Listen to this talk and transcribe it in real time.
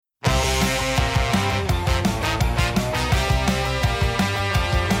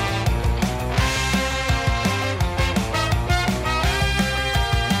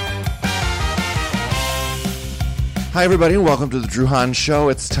Hi, everybody, and welcome to the Drew Hahn Show.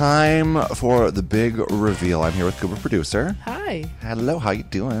 It's time for the big reveal. I'm here with Cooper, producer. Hi. Hello, how you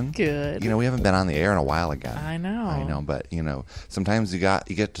doing? Good. You know, we haven't been on the air in a while again. I know, but sometimes you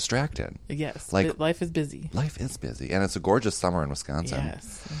get distracted. Yes, like life is busy. Life is busy, and it's a gorgeous summer in Wisconsin.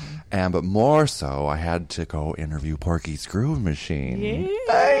 Yes. Mm-hmm. But more so, I had to go interview Porky's Groove Machine. Yeah.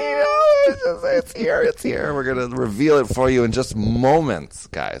 I know. It's here. We're going to reveal it for you in just moments,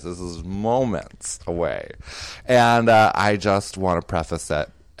 guys. This is moments away. And I just want to preface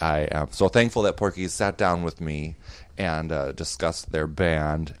that I am so thankful that Porky sat down with me and discussed their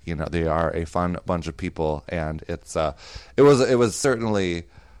band. You know, they are a fun bunch of people, and it was certainly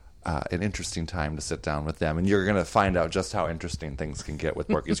an interesting time to sit down with them, and you're going to find out just how interesting things can get with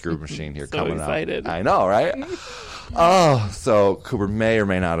Porky's Groove Machine here coming excited. up. I know, right? So Cooper may or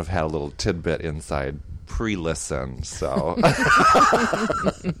may not have had a little tidbit inside pre-listen, so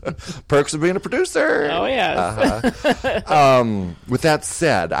perks of being a producer. Oh, yes. With that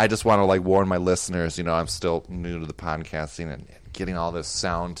said, I just want to warn my listeners, I'm still new to the podcasting and getting all this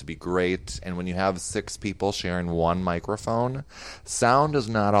sound to be great. And when you have 6 people sharing one microphone, sound is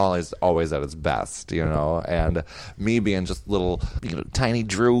not always at its best, and me being just little, tiny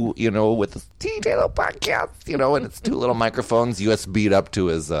Drew, with this DJ little podcast, and it's 2 little microphones USB'd up to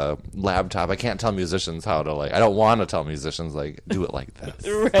his laptop. I can't tell musicians how to I don't want to tell musicians do it like this.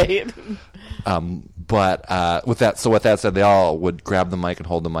 Right. But with that said, they all would grab the mic and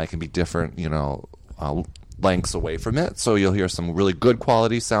hold the mic and be different, lengths away from it, so you'll hear some really good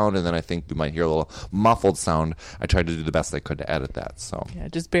quality sound, and then I think you might hear a little muffled sound. I tried to do the best I could to edit that. So yeah,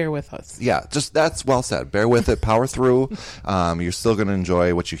 just bear with us. Yeah, just that's well said. Bear with it, power through. You're still going to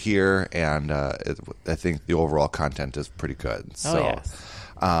enjoy what you hear, and I think the overall content is pretty good. So, yes.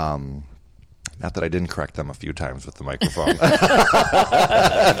 Not that I didn't correct them a few times with the microphone.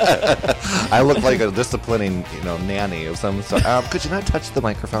 I look like a disciplining, nanny of some sort. Could you not touch the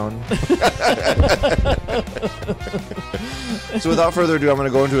microphone? So without further ado, I'm going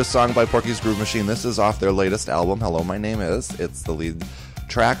to go into a song by Porky's Groove Machine. This is off their latest album, Hello, My Name Is. It's the lead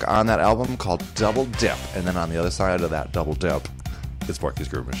track on that album called Double Dip. And then on the other side of that double dip is Porky's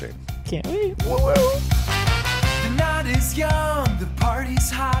Groove Machine. Can't wait. Woo-woo. The night is young, the party's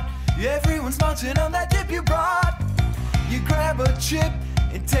hot. Everyone's munching on that dip you brought. You grab a chip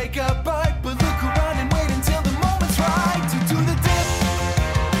and take a bite, but look around and wait until the moment's right to do the dip.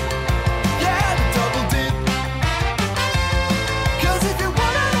 Yeah, the double dip. 'Cause if you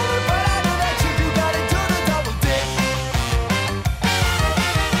want another bite out of that chip, you gotta do the double dip.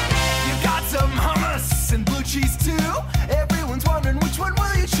 You got some hummus and blue cheese too. Everyone's wondering which one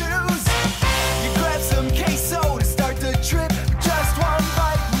will you choose. You grab some queso to start the trip. Just one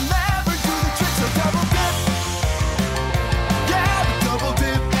bite. Double dip, yeah, the double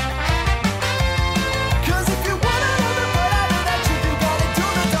dip. 'Cause if you want another bite out of that chip, you gotta do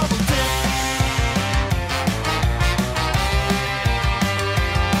the double dip.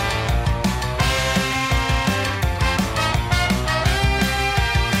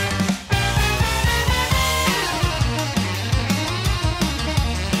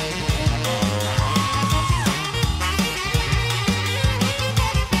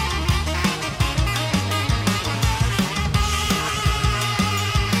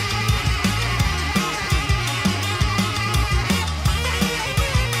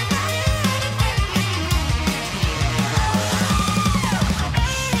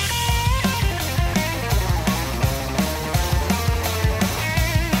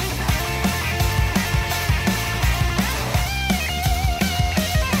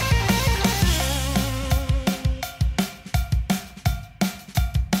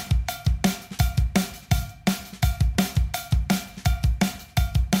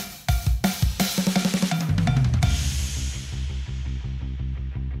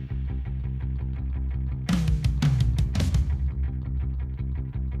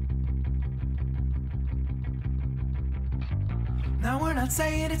 Now we're not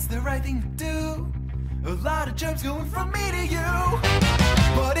saying it's the right thing to do. A lot of germs going from me to you.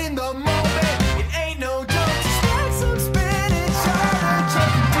 But in the moment, it ain't no joke to stack some spinach on a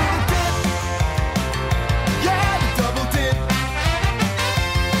truck and do the dip. Yeah, the double dip.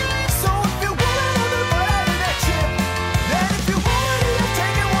 So if you want another bite out of that chip, then if you want it, you'll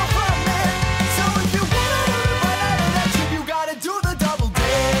take it one from me. So if you want another bite out of that chip, you gotta do the double dip.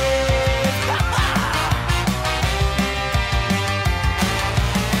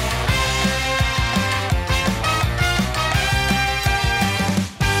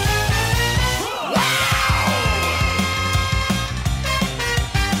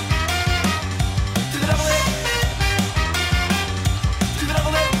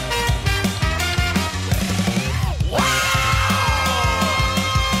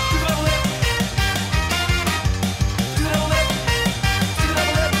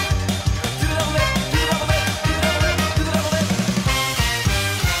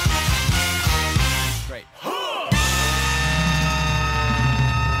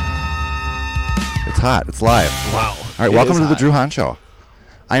 hot. It's live. Wow. All right, welcome to the Drew Hahn Show.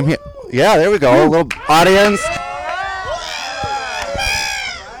 I'm here. Yeah, there we go. A little audience.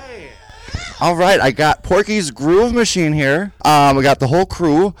 All right, I got Porky's Groove Machine here. We got the whole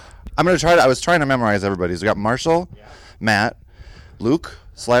crew. I was trying to memorize everybody's. We got Marshall, Matt, Luke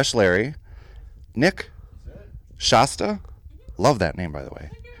 / Larry, Nick, Shasta. Love that name, by the way.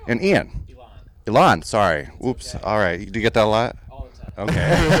 And Ian. Elon, sorry. Oops. All right. Do you get that a lot? All the time.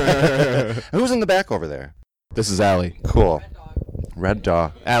 Okay. Who's in the back over there? This is Allie. Cool. Red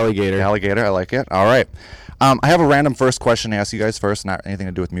dog. Alligator. Alligator. I like it. All right. I have a random first question to ask you guys first, not anything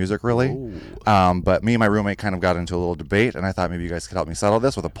to do with music, really. But me and my roommate kind of got into a little debate, and I thought maybe you guys could help me settle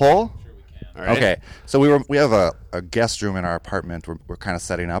this with a poll. All right. Okay. So we have a guest room in our apartment we're kind of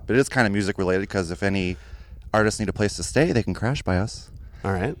setting up. It is kind of music related because if any artists need a place to stay, they can crash by us.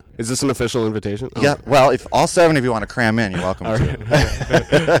 All right. Is this an official invitation? Oh. Yeah. Well, if all 7 of you want to cram in, you're welcome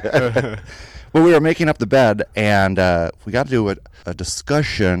to. Well, we were making up the bed, and we got to do a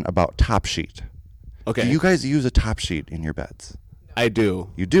discussion about top sheet. Okay. Do you guys use a top sheet in your beds? I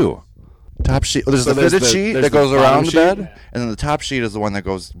do. You do. Top sheet. There's So the fitted there's sheet there's that goes the around bottom the bed, sheet? and then the top sheet is the one that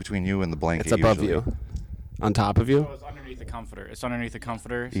goes between you and the blanket. It's above usually. you. On top of you? Oh, it's underneath the comforter. It's underneath the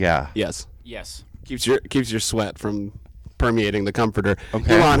comforter. Yeah. Yes. Yes. Keeps your sweat from permeating the comforter.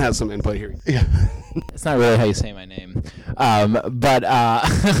 Okay. Elon has some input here. Yeah. It's not really how you say my name, but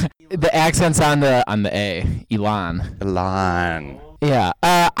the accent's on the A. Elon. Elon. Yeah.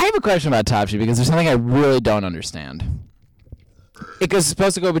 I have a question about top sheet because there's something I really don't understand. It's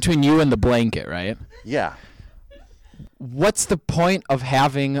supposed to go between you and the blanket, right? Yeah. What's the point of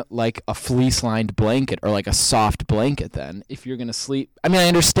having like a fleece-lined blanket or like a soft blanket then if you're going to sleep? I mean, I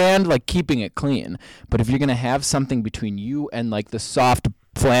understand like keeping it clean, but if you're going to have something between you and like the soft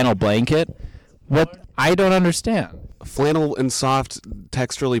flannel blanket, what I don't understand. Flannel and soft,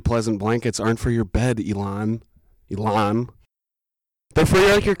 texturally pleasant blankets aren't for your bed, Elon. They're for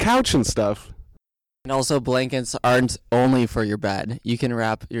your couch and stuff. And also, blankets aren't only for your bed. You can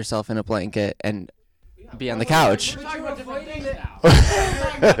wrap yourself in a blanket and be on the couch. You're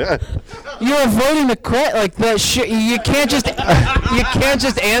avoiding the question. Like that shit. You can't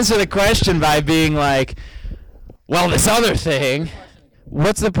just answer the question by being like, "Well, this other thing."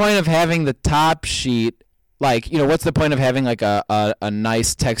 What's the point of having the top sheet? Like, what's the point of having like a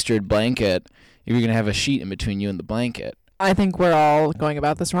nice textured blanket if you're gonna have a sheet in between you and the blanket? I think we're all going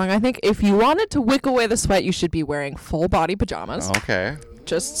about this wrong. I think if you wanted to wick away the sweat, you should be wearing full body pajamas. Okay.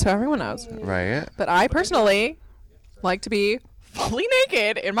 Just so everyone knows. Right. But I personally like to be fully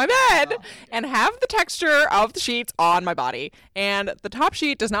naked in my bed and have the texture of the sheets on my body. And the top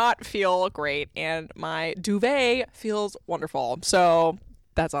sheet does not feel great, and my duvet feels wonderful. So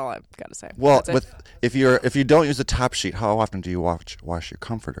that's all I've got to say. Well, That's it. if you don't use a top sheet, how often do you wash your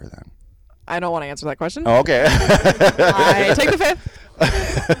comforter then? I don't want to answer that question. Oh, okay. I take the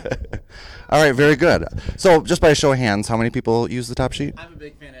fifth. All right, very good. So, just by a show of hands, how many people use the top sheet? I'm a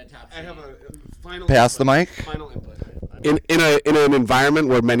big fan of top sheet. I have a final Pass the mic. Final input. In an environment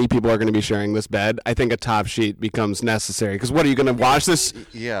where many people are going to be sharing this bed, I think a top sheet becomes necessary. Because what are you going to wash this?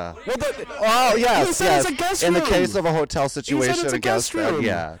 Yeah. Oh Yes, said yes. it's a guest In the room. case of a hotel It's situation, a a guest bed, room.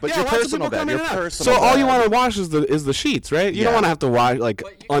 yeah. But Yeah, your lots of personal people bed, come your in and out. personal So all you bed. want to wash is the sheets, right? You Yeah. don't want to have to wash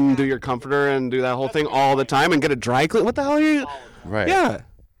undo your comforter and do that whole thing all the time and get a dry clean. What the hell are you? Right. Yeah.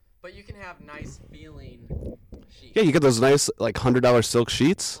 But you can have nice feeling sheets. Yeah, you get those nice $100 silk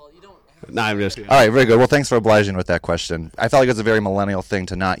sheets. Nah, I'm just. All right, very good. Well, thanks for obliging with that question. I felt like it's a very millennial thing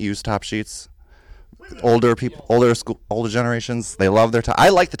to not use top sheets. Older people, older generations, they love their top. I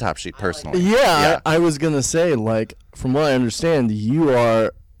like the top sheet personally. Yeah, I was gonna say, like, from what I understand, you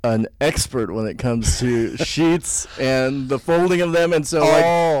are an expert when it comes to sheets and the folding of them, and so like,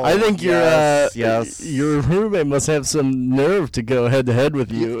 I think your roommate must have some nerve to go head to head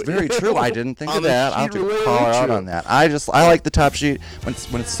with you. Very true. I didn't think of On the that. I'll have sheet to related call her out issue. on that. I like the top sheet. When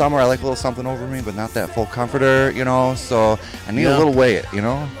it's summer, I like a little something over me, but not that full comforter, So I need a little weight,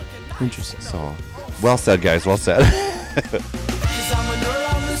 Interesting. So, well said, guys. Well said. 'Cause I'm a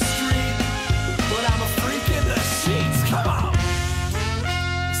nerd on the street, but I'm a freak in the sheets. Come on.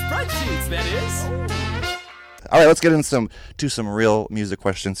 Spreadsheets, that is. All right, let's get into some real music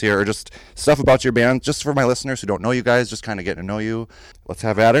questions here, or just stuff about your band, just for my listeners who don't know you guys, just kind of getting to know you. Let's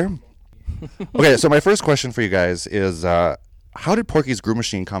have at her. Okay, so my first question for you guys is, how did Porky's Groove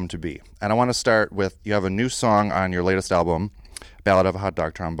Machine come to be? And I want to start with, you have a new song on your latest album, Ballad of a Hot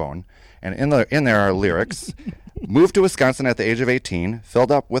Dog Trombone, and in there are lyrics. Moved to Wisconsin at the age of 18,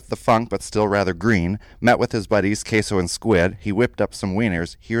 filled up with the funk but still rather green, met with his buddies Queso and Squid, he whipped up some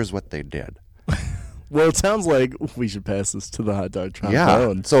wieners, here's what they did. Well, it sounds like we should pass this to the hot dog Yeah.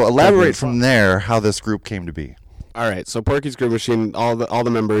 trombone. So elaborate from there how this group came to be. All right, so Porky's Groove Machine, all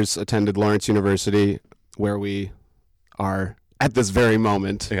the members attended Lawrence University, where we are at this very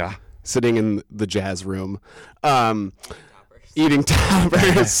moment. Yeah. Sitting in the jazz room, eating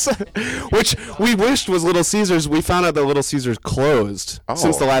toppers, which we wished was Little Caesars. We found out that Little Caesars closed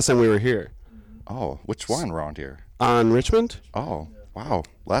since the last time we were here. Oh, which one around here? On Richmond? Oh, wow.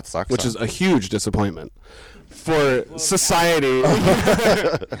 Well, that sucks. Which is a huge disappointment for society.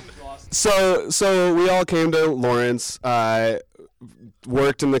 So we all came to Lawrence,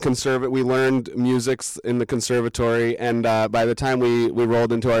 worked in the we learned music in the conservatory, and by the time we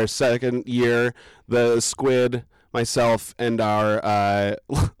rolled into our second year, the Squid, myself, and our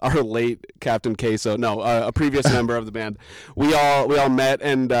late Captain Queso, a previous member of the band, we all met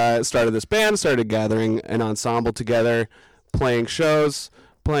and started this band, started gathering an ensemble together, playing shows,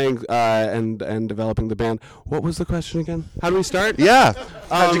 and developing the band. What was the question again? How do we start? Yeah.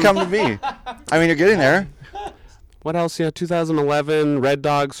 How'd you come to me? I mean, you're getting there. What else? Yeah, 2011, Red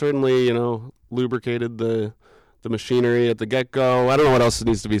Dog certainly, lubricated the machinery at the get-go. I don't know what else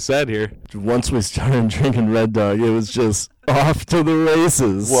needs to be said here. Once we started drinking Red Dog, it was just off to the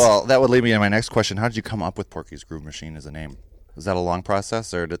races. Well, that would lead me to my next question. How did you come up with Porky's Groove Machine as a name? Was that a long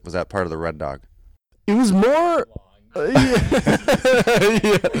process, or was that part of the Red Dog? It was more...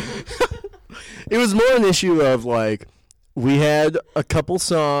 It was more an issue of, like, we had a couple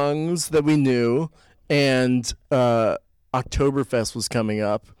songs that we knew, and Oktoberfest was coming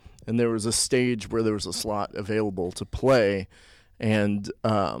up, and there was a stage where there was a slot available to play, and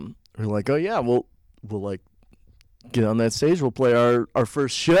we're like, oh yeah, we'll like get on that stage, we'll play our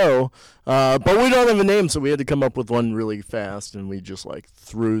first show, but we don't have a name, so we had to come up with one really fast, and we just like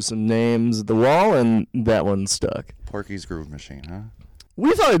threw some names at the wall, and that one stuck. Porky's Groove Machine, huh?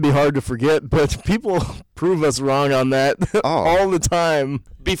 We thought it'd be hard to forget, but people prove us wrong on that all the time.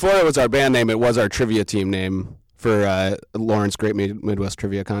 Before it was our band name, it was our trivia team name for Lawrence Great Midwest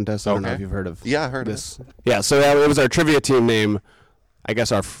Trivia Contest. I don't know if you've heard of I heard this. Yeah, so it was our trivia team name, I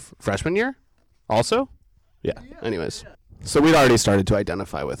guess our freshman year also? Yeah, anyways. So we'd already started to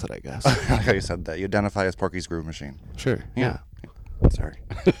identify with it, I guess. I like how you said that. You identify as Porky's Groove Machine. Sure, yeah. Sorry.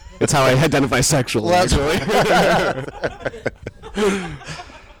 It's how I identify sexually, actually.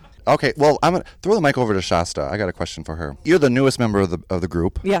 Okay, well, I'm gonna throw the mic over to Shasta. I got a question for her. You're the newest member of the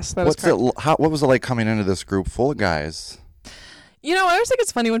group. Yes, that is correct. What was it like coming into this group full of guys? I always think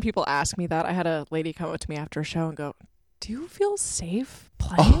it's funny when people ask me that. I had a lady come up to me after a show and go, "Do you feel safe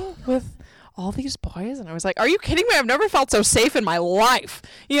playing with all these boys?" And I was like, "Are you kidding me? I've never felt so safe in my life."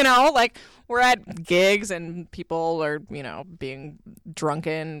 Like we're at gigs and people are, being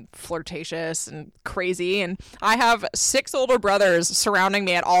drunken, flirtatious, and crazy. And I have 6 older brothers surrounding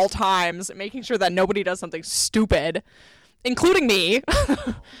me at all times, making sure that nobody does something stupid, including me.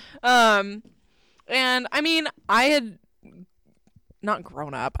 And I mean, I had not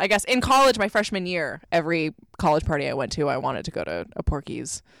grown up. I guess in college, my freshman year, every college party I went to, I wanted to go to a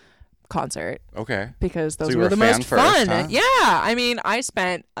Porky's concert. Okay. Because those So you were were the a fan most first, fun. huh? Yeah. I mean, I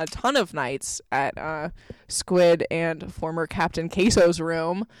spent a ton of nights at Squid and former Captain Queso's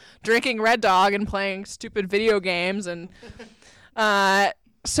room drinking Red Dog and playing stupid video games. And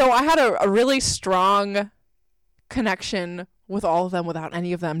so I had a really strong connection with all of them without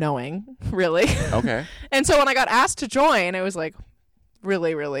any of them knowing, really. Okay. And so when I got asked to join, it was like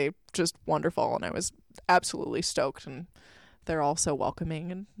really, really just wonderful. And I was absolutely stoked. And they're all so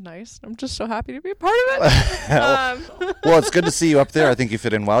welcoming and nice. I'm just so happy to be a part of it. Well, it's good to see you up there. I think you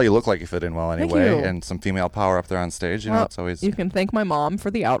fit in well. You look like you fit in well anyway. Thank you. And some female power up there on stage. Well, It's always... You can thank my mom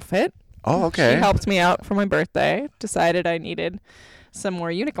for the outfit. Oh, okay. She helped me out for my birthday. Decided I needed some more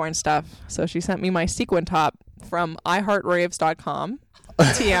unicorn stuff. So she sent me my sequin top from iHeartRaves.com.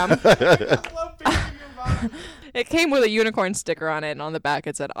 TM. It came with a unicorn sticker on it, and on the back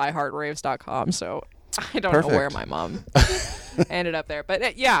it said iHeartRaves.com. So I don't know where my mom ended up there.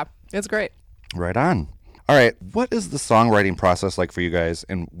 But yeah, it's great. Right on. All right. What is the songwriting process like for you guys,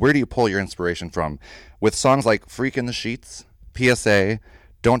 and where do you pull your inspiration from? With songs like Freak in the Sheets, PSA,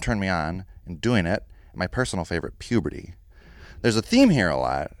 Don't Turn Me On, and Doing It, and my personal favorite, Puberty. There's a theme here a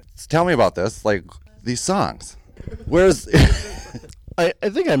lot. So tell me about this, like these songs. Where's... I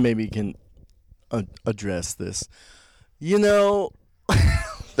think I maybe can address this.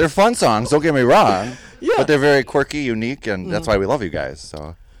 They're fun songs, don't get me wrong. Yeah. But they're very quirky, unique, and that's why we love you guys.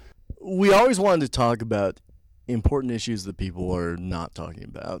 So we always wanted to talk about important issues that people are not talking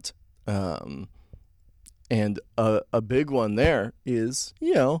about. And a big one there is,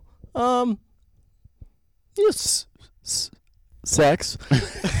 sex.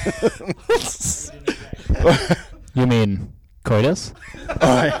 You mean coitus?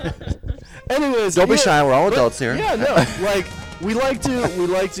 Anyways, Don't be shy. We're all adults here. Yeah, no, like we like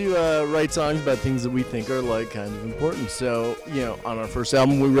to write songs about things that we think are like kind of important. So on our first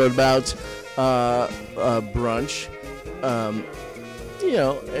album, we wrote about brunch. And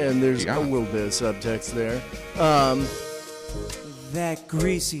there's a little bit of subtext there. That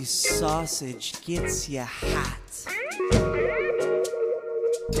greasy sausage gets you hot.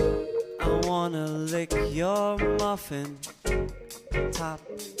 I wanna lick your muffin top.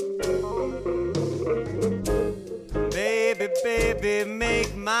 Baby, baby,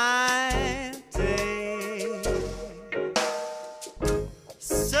 make my day.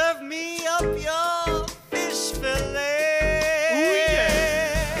 Serve me up your fish fillet.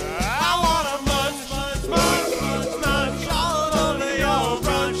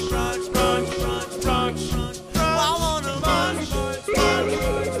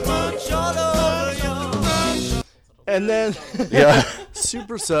 And then,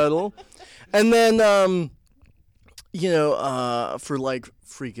 super subtle. And then, for like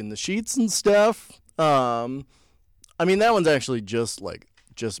freaking the sheets and stuff. I mean, that one's actually just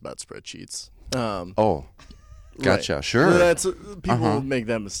about spreadsheets. Gotcha. Right. Sure. That's people make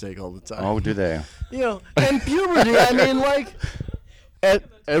that mistake all the time. Oh, do they? And puberty. I mean, like,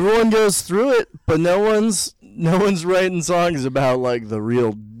 everyone goes through it, but no one's writing songs about like the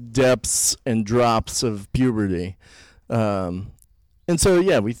real depths and drops of puberty. And so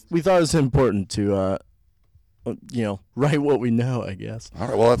we thought it was important to write what we know, I guess. All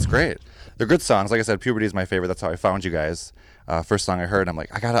right, well, that's great. They're good songs. Like I said, Puberty is my favorite. That's how I found you guys. First song I heard, I'm like,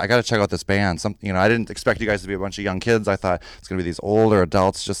 I gotta check out this band. I didn't expect you guys to be a bunch of young kids. I thought it's gonna be these older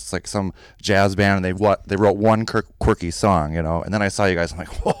adults, just like some jazz band, and they wrote one quirky song, And then I saw you guys, I'm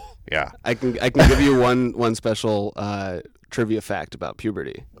like, whoa, yeah. I can give you one special trivia fact about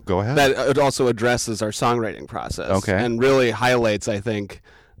Puberty. Go ahead. That it also addresses our songwriting process. Okay. And really highlights, I think,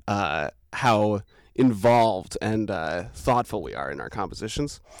 how involved and thoughtful we are in our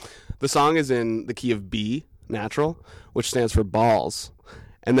compositions. The song is in the key of B, natural, which stands for balls.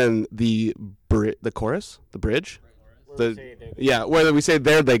 And then the chorus, the bridge, where we say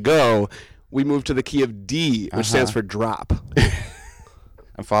there they go, we move to the key of D, which stands for drop.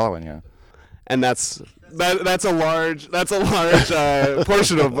 I'm following you. And that's a large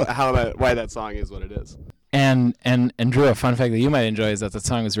portion of why that song is what it is. And Drew, a fun fact that you might enjoy is that the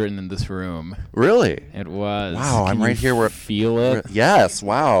song was written in this room. Really? It was. Wow, I'm right here. Feel it? Yes.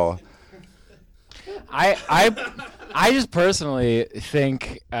 Wow. I just personally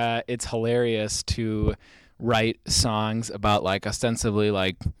think it's hilarious to write songs about like ostensibly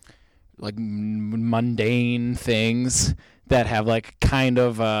like mundane things that have like kind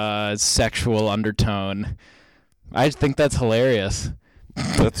of a sexual undertone. I just think that's hilarious.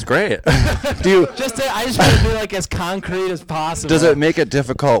 That's great. I just want to be like as concrete as possible. Does it make it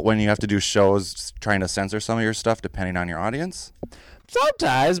difficult when you have to do shows trying to censor some of your stuff depending on your audience?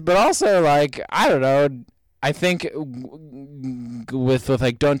 Sometimes, but also like I don't know. I think with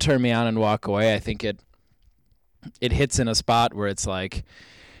like Don't Turn Me On and Walk Away, I think it hits in a spot where it's like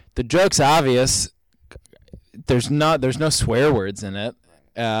the joke's obvious. There's no swear words in it.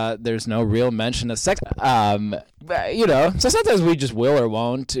 There's no real mention of sex. So sometimes we just will or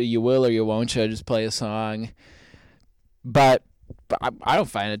won't. You will or you won't. I just play a song. But I don't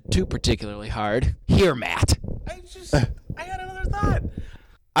find it too particularly hard. Here, Matt. I had another thought.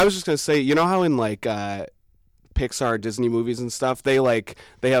 I was just gonna say, how in like Pixar, Disney movies and stuff, they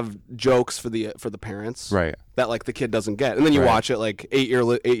have jokes for the parents, right? That like the kid doesn't get, and then you watch it like 8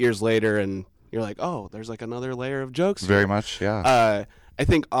 years later, and you're like, oh, there's like another layer of jokes. Very much, yeah. I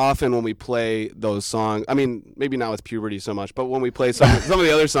think often when we play those songs, I mean, maybe not with Puberty so much, but when we play some of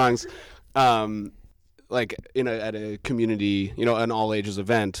the other songs, like at a community, an all ages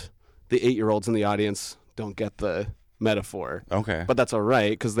event, the 8-year-olds in the audience don't get the metaphor. Okay. But that's all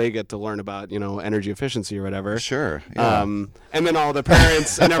right because they get to learn about, energy efficiency or whatever. Sure. Yeah. And then all the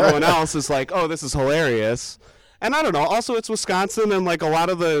parents and everyone else is like, oh, this is hilarious. And I don't know. Also, it's Wisconsin, and like a lot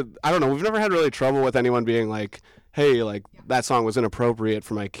of we've never had really trouble with anyone being like, hey, like that song was inappropriate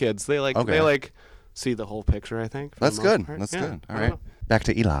for my kids. They see the whole picture, I think. That's good. That's good. All right. Back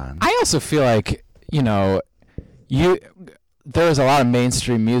to Elon. I also feel like, there's a lot of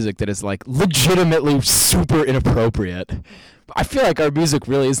mainstream music that is like legitimately super inappropriate. I feel like our music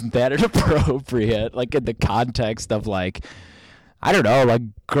really isn't that inappropriate, like in the context of like, I don't know, like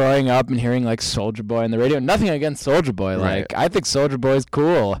growing up and hearing like Soulja Boy on the radio. Nothing against Soulja Boy. Right. Like I think Soulja Boy's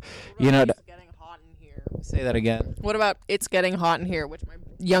cool. It's getting hot in here. Say that again. What about It's Getting Hot in Here, which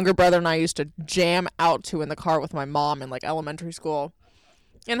younger brother and I used to jam out to in the car with my mom in like elementary school,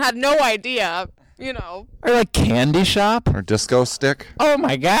 and had no idea, you know. Or like Candy Shop or Disco Stick. Oh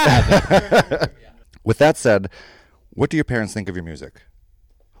my God. With that said, what do your parents think of your music?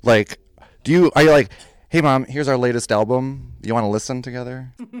 Like, are you like, hey mom, here's our latest album. You want to listen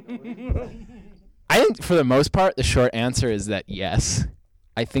together? I think for the most part, the short answer is that yes.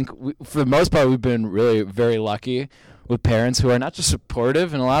 I think for the most part, we've been really very lucky with parents who are not just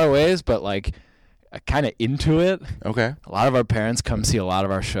supportive in a lot of ways, but like kind of into it. Okay. A lot of our parents come see a lot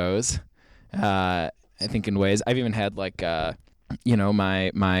of our shows. I think in ways I've even had like, my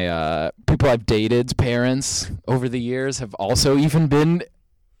people I've dated's parents over the years have also even been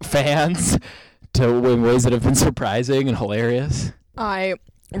fans in ways that have been surprising and hilarious. I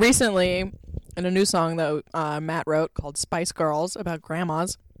recently, in a new song that Matt wrote called Spice Girls about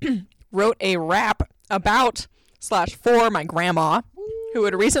grandmas, wrote a rap about / for my grandma who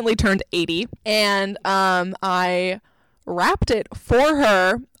had recently turned 80. And I rapped it for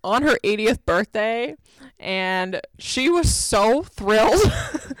her on her 80th birthday. And she was so thrilled.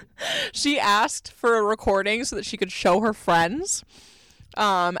 She asked for a recording so that she could show her friends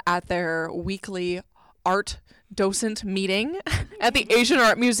at their weekly art docent meeting at the Asian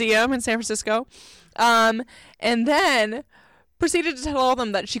Art Museum in San Francisco, and then proceeded to tell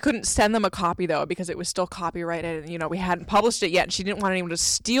them that she couldn't send them a copy though because it was still copyrighted and we hadn't published it yet, and she didn't want anyone to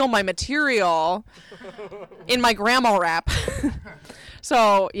steal my material in my grandma rap.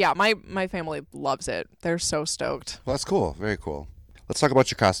 So yeah, my family loves it. They're so stoked. Well, that's cool. Very cool. Let's talk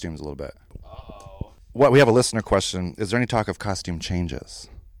about your costumes a little bit. We have a listener question. Is there any talk of costume changes?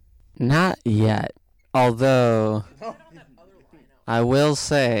 Not yet. Although, I will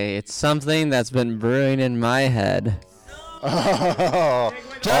say, it's something that's been brewing in my head. Just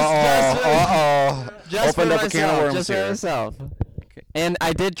opened up a can of worms just here. for myself. And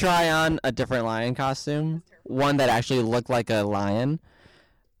I did try on a different lion costume. One that actually looked like a lion,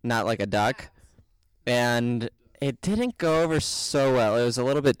 not like a duck. And it didn't go over so well. It was a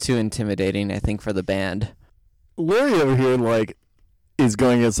little bit too intimidating, I think, for the band. Larry over here, like, is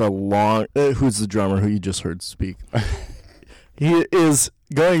going against a long... who's the drummer who you just heard speak? He is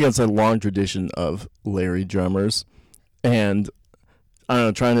going against a long tradition of Larry drummers. And, I don't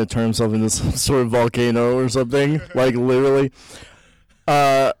know, trying to turn himself into some sort of volcano or something. Like, literally.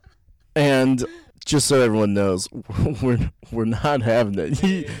 And just so everyone knows, we're not having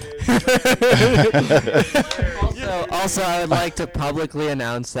it. Also, I would like to publicly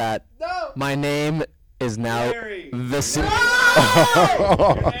announce that my name is now Vasily.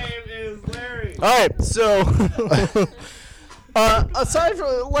 Your name is Larry. All right, so aside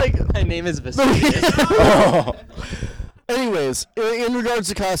from my name is Vasily. Anyways, in regards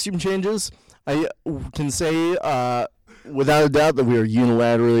to costume changes, I can say without a doubt that we are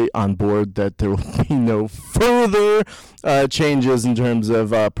unilaterally on board that there will be no further changes in terms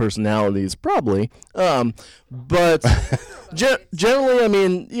of personalities, probably. But generally, I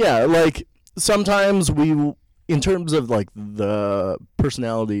mean, yeah, like sometimes in terms of like the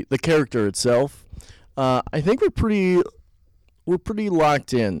personality, the character itself, I think we're pretty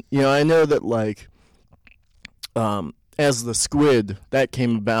locked in. I know that like as the squid, that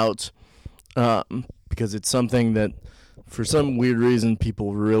came about because it's something that for some weird reason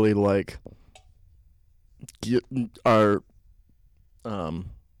people really like I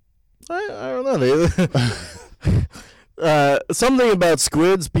don't know, something about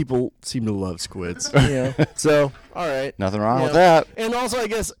squids, people seem to love squids. So all right, nothing wrong with that. And also I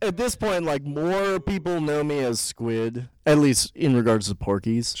guess at this point, like, more people know me as Squid, at least in regards to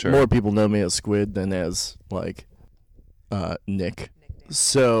Porky's. Sure. More people know me as Squid than as like Nick.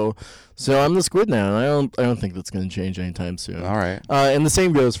 So I'm the Squid now, and I don't think that's going to change anytime soon. All right. And the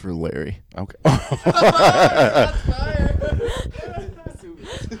same goes for Larry. Okay.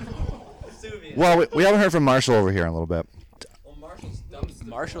 Well, we haven't heard from Marshall over here in a little bit.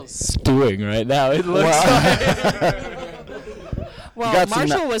 Marshall's stewing right now. It looks Well,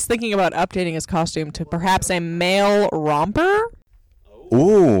 Marshall was thinking about updating his costume to perhaps a male romper.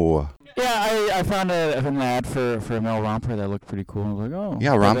 Ooh. Yeah, I found an ad for a male romper that looked pretty cool. I was like, oh.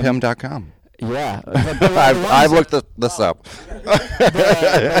 Yeah, romphim.com. Yeah. I've looked this up.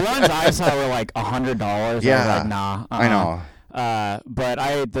 The ones I saw were like $100. Yeah. I was like, nah. I know. But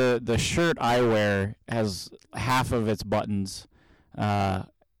the shirt I wear has half of its buttons,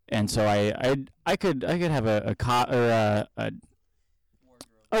 and so I could have a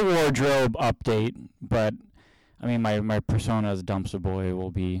wardrobe update, but I mean my persona as Dumpster Boy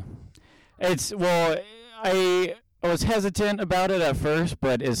will be. I was hesitant about it at first,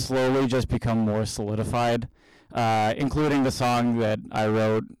 but it's slowly just become more solidified. including the song that I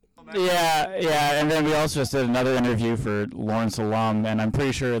wrote. Yeah, and then we also just did another interview for Lawrence Alum, and I'm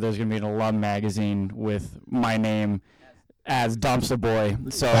pretty sure there's going to be an alum magazine with my name as Dumpster Boy.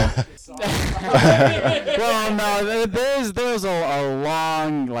 So, well, no, there's a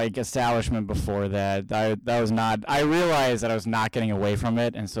long establishment before that. I realized that I was not getting away from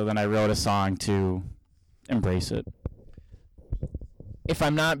it, and so then I wrote a song to embrace it. If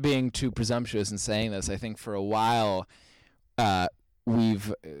I'm not being too presumptuous in saying this, I think for a while we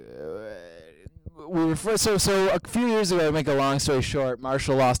were so a few years ago, to make a long story short,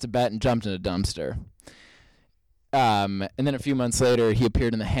 Marshall lost a bet and jumped in a dumpster. And then a few months later, he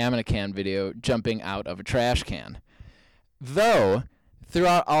appeared in the Ham in a Can video, jumping out of a trash can. Though,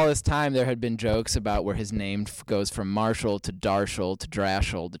 throughout all this time, there had been jokes about where his name goes from Marshall to Darshall to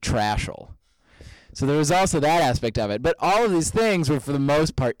Drashall to Trashall. So there was also that aspect of it. But all of these things were, for the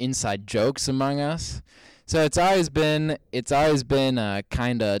most part, inside jokes among us. So it's always been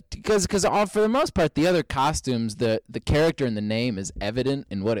kind of because for the most part, the other costumes, the character in the name is evident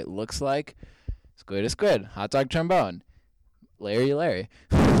in what it looks like. Squid is squid. Hot dog trombone. Larry.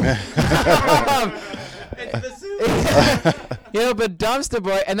 But Dumpster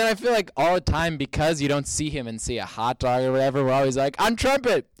Boy, and then I feel like all the time, because you don't see him and see a hot dog or whatever, we're always like, on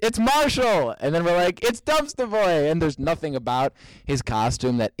trumpet, it's Marshall. And then we're like, it's Dumpster Boy. And there's nothing about his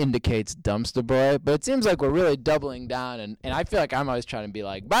costume that indicates Dumpster Boy. But it seems like we're really doubling down. And I feel like I'm always trying to be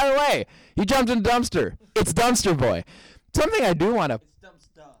like, by the way, he jumped in a dumpster. It's Dumpster Boy. Something I do want to...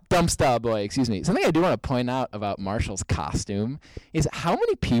 Dumpster Boy, excuse me. Something I do want to point out about Marshall's costume is how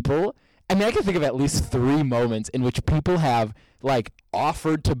many people... I mean, I can think of at least 3 moments in which people have,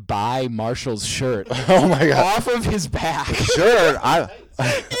 offered to buy Marshall's shirt. Oh, my God. Off of his back. Sure. I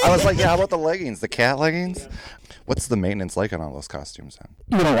was like, yeah, how about the leggings? The cat leggings? What's the maintenance like on all those costumes then?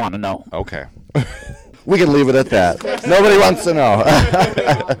 You don't want to know. Okay. We can leave it at that. Nobody wants to know.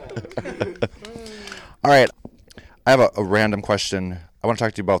 All right. I have a random question. I want to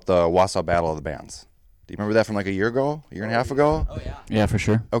talk to you about the Wausau Battle of the Bands. Do you remember that from a year ago, a year and a half ago? Oh, yeah. Yeah, for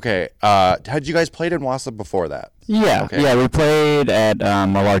sure. Okay. Had you guys played in Wausau before that? Yeah. Okay. Yeah, we played at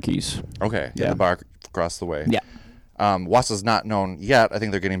Malarkey's. Okay. Yeah. In the bar across the way. Yeah. Wausau's not known yet. I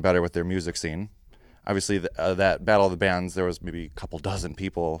think they're getting better with their music scene. Obviously, that Battle of the Bands, there was maybe a couple dozen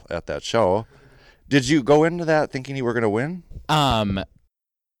people at that show. Did you go into that thinking you were going to win?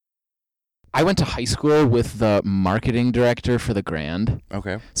 I went to high school with the marketing director for the Grand.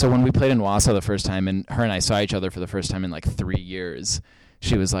 Okay. So when we played in Wausau the first time, and her and I saw each other for the first time in 3 years,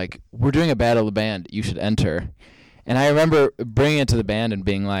 she was like, we're doing a Battle of the Band. You should enter. And I remember bringing it to the band and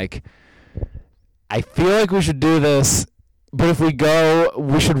being like, I feel like we should do this, but if we go,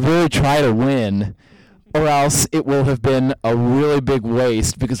 we should really try to win, or else it will have been a really big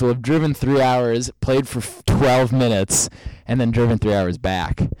waste because we'll have driven 3 hours, played for 12 minutes, and then driven 3 hours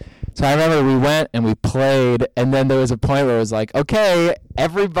back. So I remember we went and we played, and then there was a point where it was like, okay,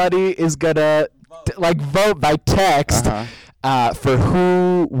 everybody is gonna vote by text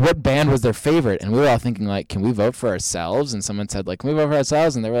for what band was their favorite, and we were all thinking can we vote for ourselves? And someone said can we vote for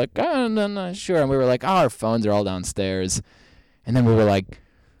ourselves? And they were like, oh, no, sure. And we were like, oh, our phones are all downstairs. And then we were like,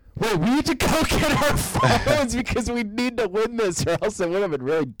 wait, we need to go get our phones because we need to win this, or else it would have been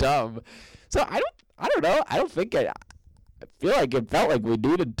really dumb. So I don't know. I don't think I feel like it felt like we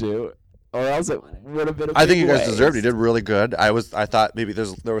needed to, or else it would have been a big I think you guys waste. deserved it. You did really good. I thought maybe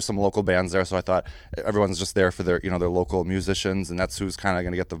there were some local bands there, so I thought everyone's just there for their local musicians, and that's who's kind of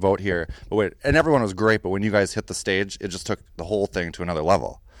going to get the vote here. But wait, and everyone was great, but when you guys hit the stage, it just took the whole thing to another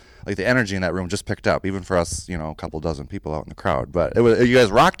level. The energy in that room just picked up, even for us, a couple dozen people out in the crowd. But you guys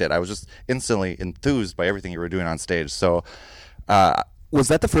rocked it. I was just instantly enthused by everything you were doing on stage. So, Was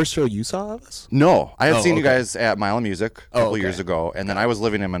that the first show you saw of us? no, I had Oh, seen you okay. guys at Mile of Music a couple okay. years ago, and then I was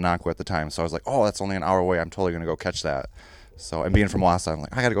living in Minocqua at the time, so I was like, oh, that's only an hour away. I'm totally going to go catch that. So, and being from Wausau, I'm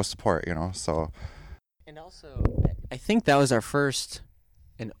like, I got to go support, so. And also, I think that was our first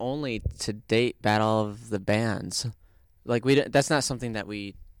and only to date Battle of the Bands. That's not something that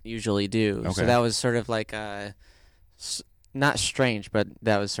we usually do. Okay. So that was sort of not strange, but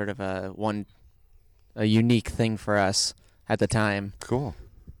that was sort of a unique thing for us at the time. Cool.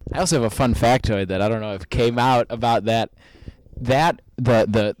 I also have a fun factoid that I don't know if came out about that.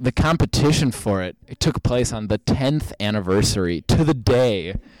 The competition for it took place on the 10th anniversary to the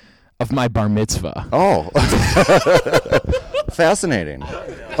day of my bar mitzvah. Oh. Fascinating.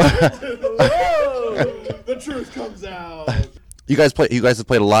 The truth comes out. You guys have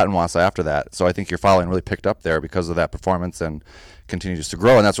played a lot in Wausau after that, so I think your following really picked up there because of that performance and continues to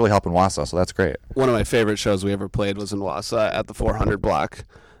grow, and that's really helping Wausau, so that's great. One of my favorite shows we ever played was in Wausau at the 400 block.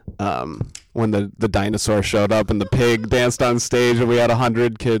 when the dinosaur showed up and the pig danced on stage, and we had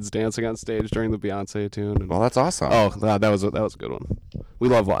 100 kids dancing on stage during the Beyonce tune. And, Well, that's awesome. oh, that was a good one. We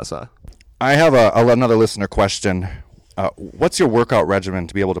love Wausau. I have another listener question. What's your workout regimen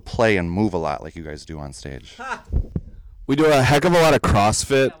to be able to play and move a lot like you guys do on stage? We do a heck of a lot of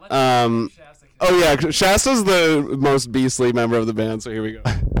CrossFit. Oh yeah, Shasta's the most beastly member of the band, so here we go.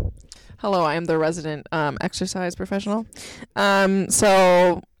 Hello, I am the resident exercise professional.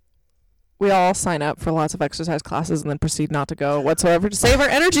 So we all sign up for lots of exercise classes and then proceed not to go whatsoever to save our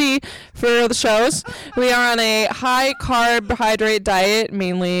energy for the shows. We are on a high carbohydrate diet,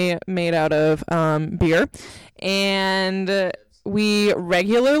 mainly made out of beer. And we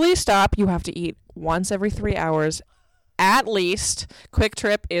regularly stop. You have to eat once every 3 hours at least. Quick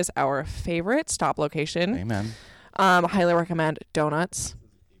Trip is our favorite stop location. Amen. Highly recommend donuts,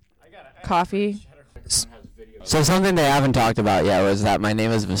 coffee. So something they haven't talked about yet was that my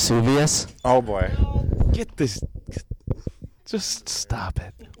name is Vesuvius. Oh boy. Get this. Just stop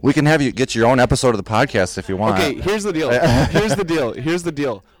it. We can have you get your own episode of the podcast if you want. Okay, here's the deal. Here's the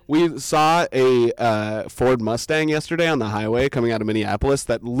deal. We saw a Ford Mustang yesterday on the highway coming out of Minneapolis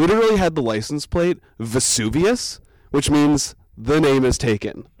that literally had the license plate Vesuvius, which means the name is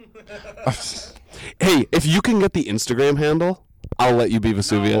taken. Hey, if you can get the Instagram handle, I'll let you be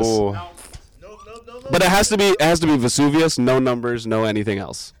Vesuvius. Oh. But it has to be Vesuvius, no numbers, no anything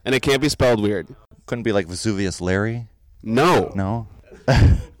else. And it can't be spelled weird. Couldn't be like Vesuvius Larry? No. No.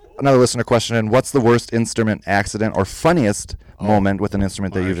 Another listener question, what's the worst instrument accident or funniest moment with an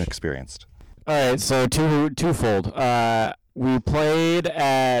instrument that you've experienced? All right, so twofold. We played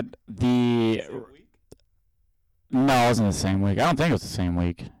at the... No, it wasn't the same week. I don't think it was the same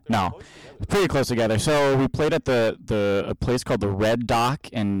week. No, pretty close together. So we played at a place called the Red Dock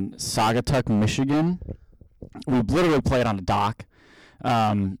in Saugatuck, Michigan. We literally played on a dock. They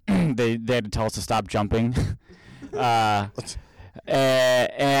had to tell us to stop jumping.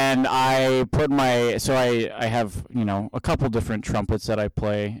 And I put I have, a couple different trumpets that I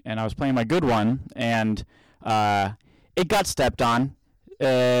play, and I was playing my good one, and it got stepped on.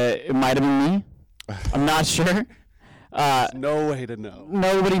 It might have been me. I'm not sure. No way to know.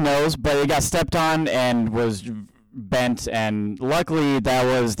 Nobody knows, but it got stepped on and was bent, and luckily that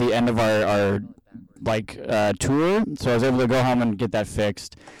was the end of our tour, so I was able to go home and get that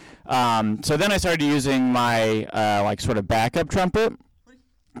fixed. So then I started using my sort of backup trumpet.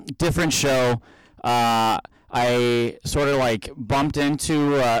 Different show. I sort of bumped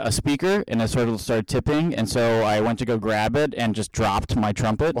into a speaker and it sort of started tipping, and so I went to go grab it and just dropped my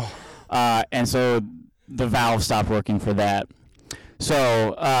trumpet. And so the valve stopped working for that.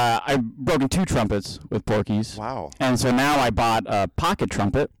 So I've broken 2 trumpets with Porky's. Wow. And so now I bought a pocket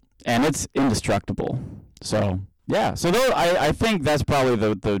trumpet, and it's indestructible. So yeah. So I think that's probably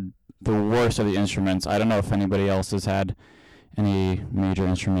the worst of the instruments. I don't know if anybody else has had any major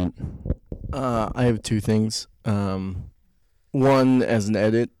instrument. I have 2 things. One, as an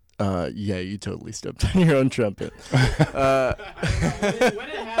edit, yeah, you totally stepped on your own trumpet. When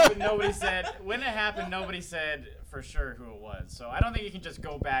it happened, nobody said for sure who it was. So I don't think you can just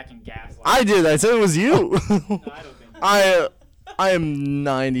go back and gaslight. I did. I said it was you. No, I don't think. I am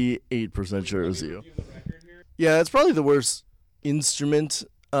 98% sure it was you. Yeah, that's probably the worst instrument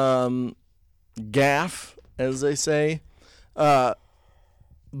gaff, as they say.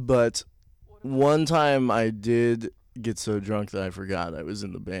 But one time I did get so drunk that I forgot I was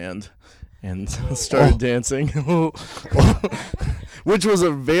in the band and started dancing, which was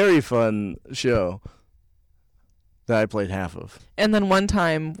a very fun show that I played half of. And then one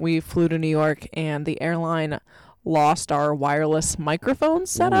time we flew to New York and the airline lost our wireless microphone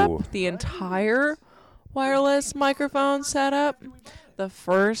setup. Ooh. The entire wireless microphone setup. The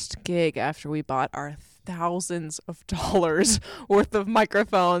first gig after we bought our thousands of dollars worth of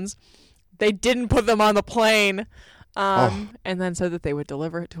microphones, they didn't put them on the plane. And then said that they would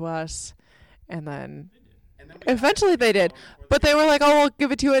deliver it to us. And then eventually they did. But they were like, oh, we'll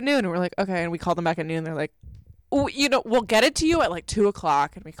give it to you at noon. And we're like, okay. And we called them back at noon. They're like, we'll get it to you at 2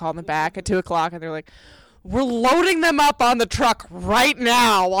 o'clock. And we called them back at 2 o'clock. And they're like, we're loading them up on the truck right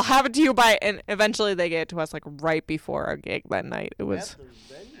now. We'll have it to you by... And eventually they gave it to us right before our gig that night. It was...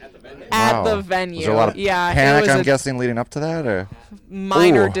 At the venue. Was there a lot of panic, I'm guessing, leading up to that? Or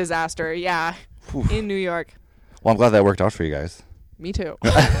minor disaster, yeah. Oof. In New York. Well, I'm glad that worked out for you guys. Me too.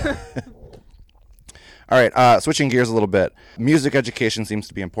 All right, switching gears a little bit. Music education seems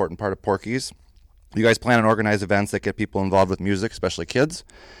to be an important part of Porky's. You guys plan and organize events that get people involved with music, especially kids.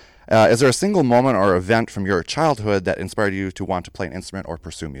 Is there a single moment or event from your childhood that inspired you to want to play an instrument or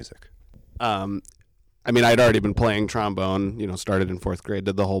pursue music? I mean, I'd already been playing trombone, started in 4th grade,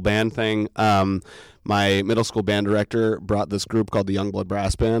 did the whole band thing. My middle school band director brought this group called the Youngblood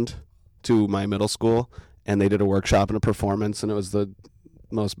Brass Band to my middle school, and they did a workshop and a performance, and it was the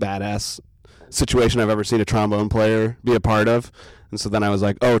most badass situation I've ever seen a trombone player be a part of. And so then I was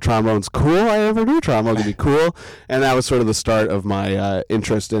like, oh, trombone's cool. I never knew trombone could be cool. And that was sort of the start of my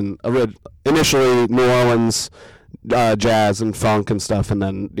interest in initially New Orleans jazz and funk and stuff, and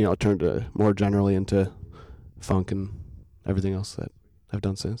then it turned more generally into funk and everything else that I've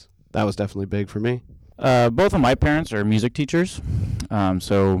done since. That was definitely big for me. Both of my parents are music teachers,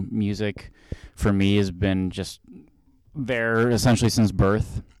 so music for me has been just there essentially since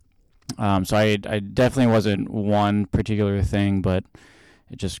birth. So I definitely wasn't one particular thing, but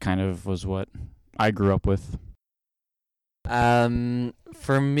it just kind of was what I grew up with.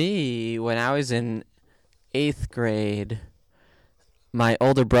 For me, when I was in 8th grade, my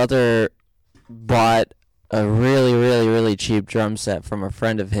older brother bought a really, really, really cheap drum set from a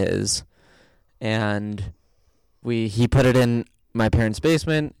friend of his, and he put it in my parents'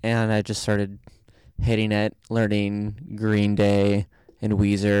 basement, and I just started hitting it, learning Green Day and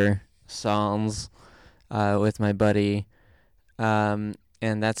Weezer songs with my buddy, and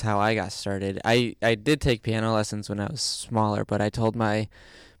that's how I got started. I did take piano lessons when I was smaller, but I told my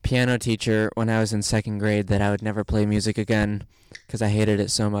piano teacher when I was in 2nd grade that I would never play music again because I hated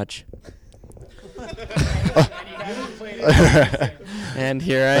it so much. And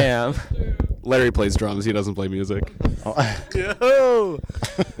here I am. Larry plays drums. He doesn't play music. Yo!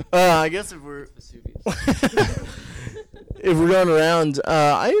 I guess if we're going around,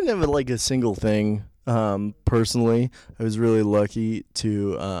 I didn't have like a single thing. Personally, I was really lucky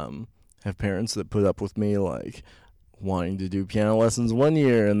to have parents that put up with me, like wanting to do piano lessons one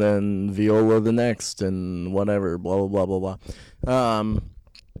year and then viola the next, and whatever, blah blah blah blah blah. You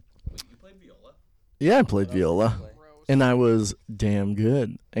played viola? Yeah, I played viola, and I was damn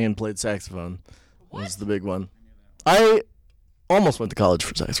good. And played saxophone. Was the big one. I almost went to college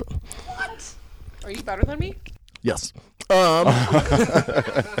for saxophone. What? Are you better than me? Yes. But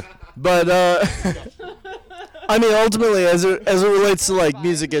I mean, ultimately, as it relates to like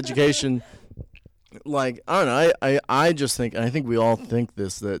music education, like I don't know, I just think, and I think we all think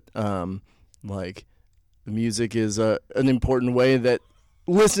this, that like music is an important way that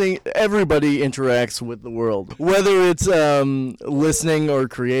everybody interacts with the world, whether it's listening or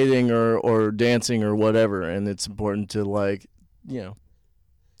creating or dancing or whatever, and it's important to like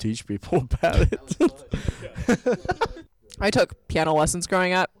teach people about it. I took piano lessons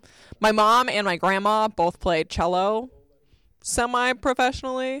growing up. My mom and my grandma both played cello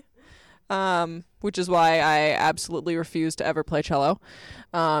semi-professionally, which is why I absolutely refused to ever play cello,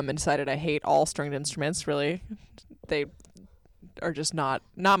 and decided I hate all stringed instruments, really. They are just not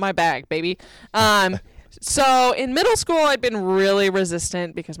my bag, baby. So in middle school, I'd been really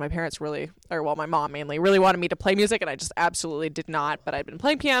resistant because my parents my mom mainly, really wanted me to play music, and I just absolutely did not. But I'd been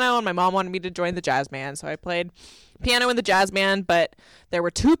playing piano, and my mom wanted me to join the jazz band, so I played piano in the jazz band, but there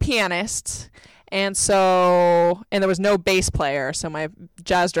were 2 pianists, and there was no bass player, so my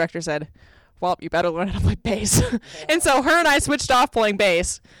jazz director said, well, you better learn how to play bass. And so her and I switched off playing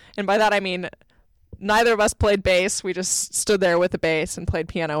bass, and by that I mean neither of us played bass. We just stood there with the bass and played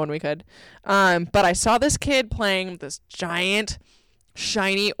piano when we could. But I saw this kid playing this giant,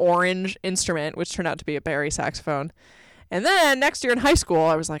 shiny orange instrument, which turned out to be a bari saxophone. And then next year in high school,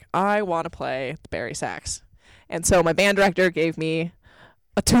 I was like, I want to play the bari sax. And so my band director gave me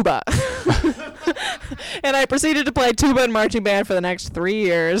a tuba. And I proceeded to play tuba in marching band for the next 3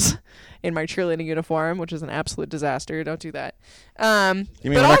 years in my cheerleading uniform, which is an absolute disaster. Don't do that. You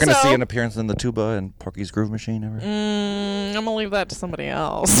mean we're not going to see an appearance in the tuba and Porky's Groove Machine ever? I'm going to leave that to somebody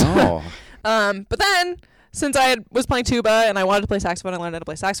else. Oh. But then, since I was playing tuba and I wanted to play saxophone, I learned how to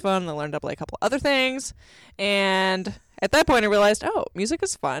play saxophone, and I learned how to play a couple other things. And at that point, I realized, music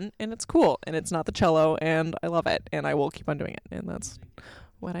is fun, and it's cool, and it's not the cello, and I love it, and I will keep on doing it. And that's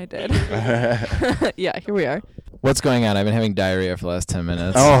what I did. Yeah, here we are. What's going on? I've been having diarrhea for the last 10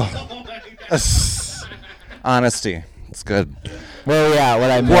 minutes. Oh. Honesty. It's good. Well, yeah,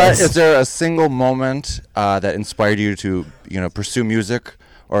 what I missed. Is there a single moment that inspired you to, pursue music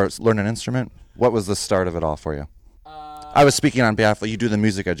or learn an instrument? What was the start of it all for you? I was speaking on behalf of, you do the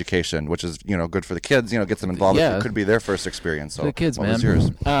music education, which is, good for the kids, gets them involved. Yeah. It could be their first experience. So the kids, what man. was yours?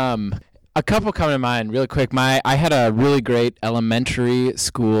 A couple come to mind really quick. I had a really great elementary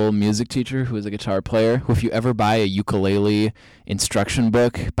school music teacher who was a guitar player, who, if you ever buy a ukulele instruction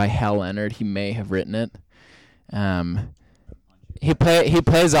book by Hal Leonard, he may have written it. He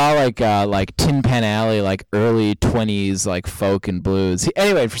plays all like Tin Pan Alley, like early 20s like folk and blues.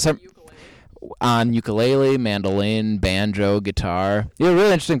 Anyway, on ukulele, mandolin, banjo, guitar. He was a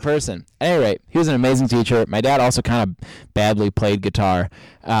really interesting person. At any rate, he was an amazing teacher. My dad also kind of badly played guitar,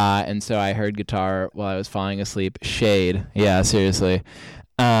 and so I heard guitar while I was falling asleep. Shade. Yeah, seriously.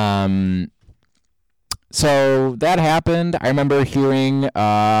 So that happened. I remember hearing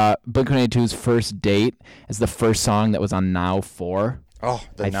Blink-182's First Date as the first song that was on Now 4. Oh,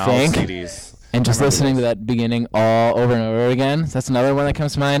 the I Now think. CDs. And just listening to that beginning all over and over again. That's another one that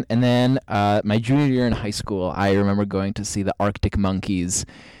comes to mind. And then my junior year in high school, I remember going to see the Arctic Monkeys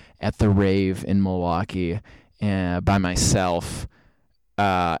at the rave in Milwaukee by myself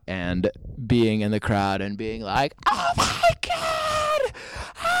and being in the crowd and being like, oh my God,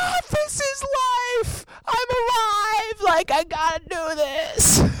 this is life. I'm alive. Like, I gotta do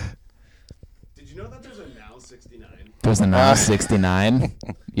this. Did you know that there's a Now 69? There's a Now 69?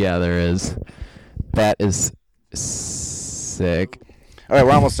 Yeah, there is. That is sick. All right,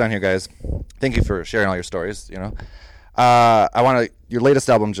 we're almost done here, guys. Thank you for sharing all your stories. Your latest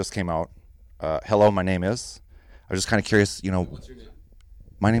album just came out. Hello, my name is. I was just kind of curious, What's your name?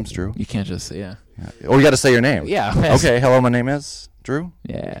 My name's Drew. You can't just, yeah. Oh, you got to say your name. Yeah. Okay, hello, my name is Drew.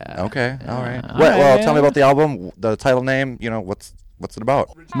 Yeah. Okay, all right. All Well, right. tell me about the album, the title name, what's it about?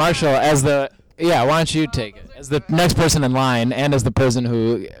 Marshall, why don't you take it? As the next person in line and as the person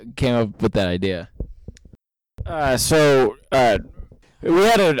who came up with that idea. We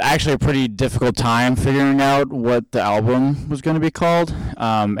had actually a pretty difficult time figuring out what the album was going to be called,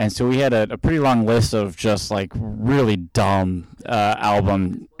 and so we had a pretty long list of just like really dumb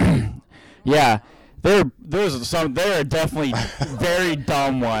album. Yeah, there are definitely very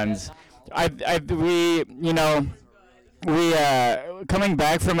dumb ones. We coming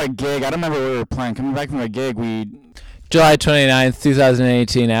back from a gig. I don't remember what we were playing. Coming back from a gig, July 29th,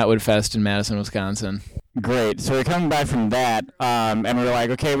 2018, Atwood Fest in Madison, Wisconsin. Great. So we're coming back from that, and we're like,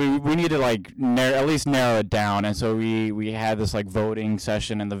 okay, we need to like at least narrow it down. And so we had this like voting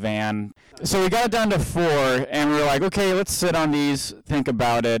session in the van. So we got it down to 4, and we were like, okay, let's sit on these, think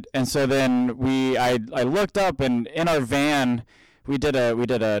about it. And so then I looked up, and in our van, we did a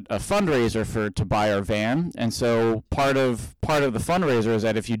fundraiser to buy our van. And so part of the fundraiser is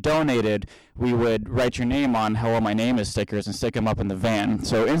that if you donated, we would write your name on "Hello, my name is" stickers and stick them up in the van.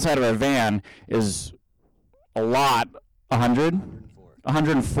 So inside of our van is a lot,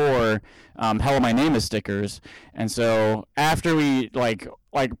 104 "Hello, my name is" stickers. And so after we like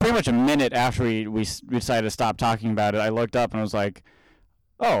pretty much a minute after we decided to stop talking about it, I looked up and I was like,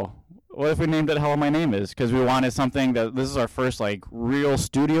 oh, what if we named it "Hello, my name is"? Because we wanted something this is our first like real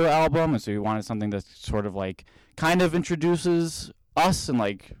studio album, and so we wanted something that sort of like kind of introduces us, and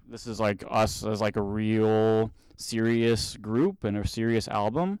like this is like us as like a real serious group and a serious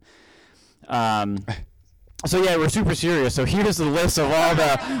album. So yeah, we're super serious. So here's the list of all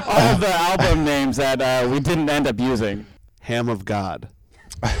the album names that we didn't end up using. Ham of God.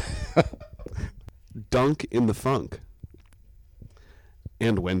 Dunk in the Funk.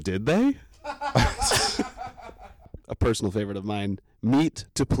 And when did they? A personal favorite of mine. Meet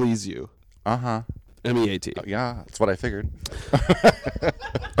to Please You. Uh-huh. MEAT. Yeah, that's what I figured. All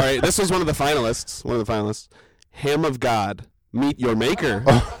right, this was one of the finalists. Ham of God. Meet Your Maker.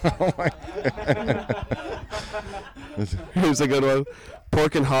 Oh my God. Here's a good one.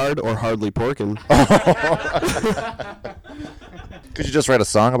 Porkin' Hard or Hardly Porkin'. Could you just write a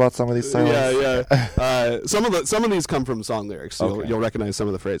song about some of these titles? Yeah. Some of these come from song lyrics, so Okay. you'll recognize some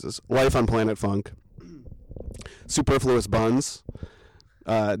of the phrases. Life on Planet Funk. Superfluous Buns.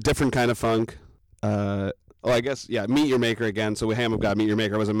 Different Kind of Funk. I guess, Meet Your Maker again. So Ham of God, Meet Your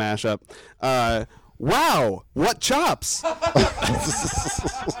Maker was a mashup. Wow, what chops?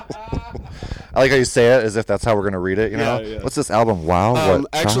 I like how you say it as if that's how we're going to read it, Yeah. What's this album? Wow. What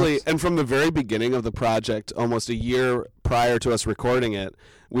Actually, chops? and from the very beginning of the project, almost a year prior to us recording it,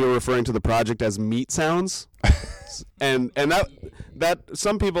 we were referring to the project as Meat Sounds. and that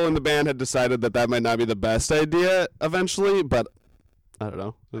some people in the band had decided that might not be the best idea eventually, but I don't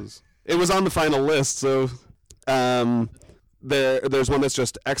know. It was on the final list, so there's one that's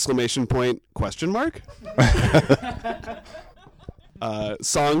just !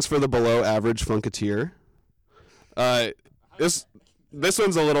 Songs for the below average funketeer. This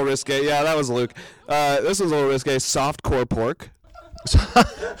one's a little risque. Yeah, that was Luke. This one's a little risque. Softcore pork.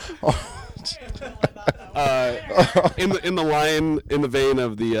 In the vein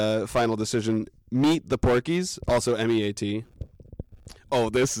of the final decision, Meet the Porkies, also MEAT. Oh,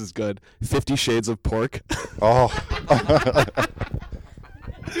 this is good. 50 Shades of Pork. Oh.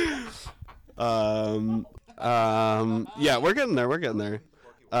 Yeah, we're getting there.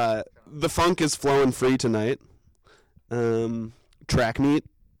 The funk is flowing free tonight. Track meet.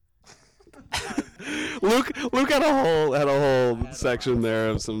 Luke had a whole section there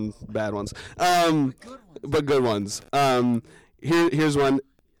of some bad ones, but good ones. Here's one: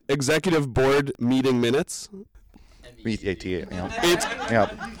 executive board meeting minutes.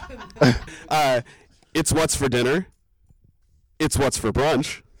 It's what's for dinner. It's what's for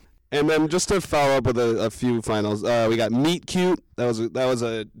brunch. And then just to follow up with a few finals, we got meet cute. That was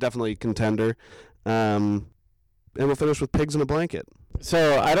a definitely contender. And we'll finish with pigs in a blanket.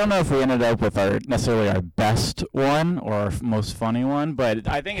 So I don't know if we ended up with necessarily our best one or our most funny one, but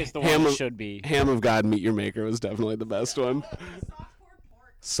I think it's the one that should be. Ham of God, Meet Your Maker was definitely the best one.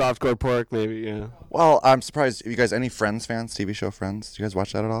 Softcore pork, maybe, yeah. Well, I'm surprised. You guys, any Friends fans? TV show Friends? Do you guys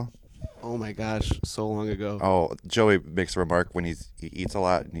watch that at all? Oh my gosh, so long ago. Oh, Joey makes a remark when he eats a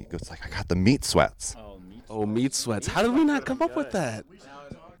lot, and he goes like, "I got the meat sweats." Oh, meat sweats. How did we not come up with that?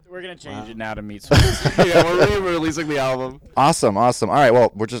 We're gonna change it now to meat sweats. Yeah, we're releasing the album. Awesome. All right,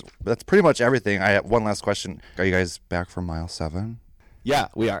 well, that's pretty much everything. I have one last question. Are you guys back from mile 7? Yeah,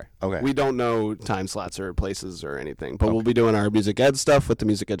 we are. Okay. We don't know time slots or places or anything, but we'll be doing our music ed stuff with the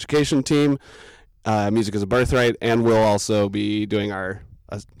music education team. Music is a Birthright, and we'll also be doing a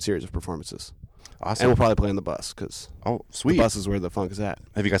series of performances. Awesome. And we'll probably play on the bus because sweet. The bus is where the funk is at.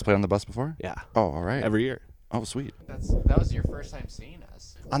 Have you guys played on the bus before? Yeah. Oh, all right. Every year. Oh, sweet. That was your first time seeing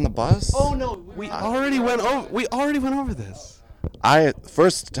us. On the bus? Oh no, we already went over this.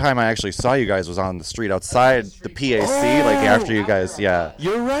 First time I actually saw you guys was on the street outside the PAC, like after you guys, yeah.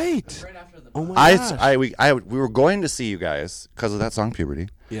 You're right. Oh my gosh. We were going to see you guys because of that song Puberty.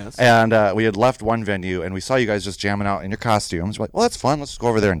 Yes. And we had left one venue and we saw you guys just jamming out in your costumes. We're like, well, that's fun. Let's just go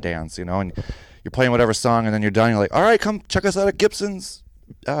over there and dance, and you're playing whatever song, and then you're done. You're like, all right, come check us out at Gibson's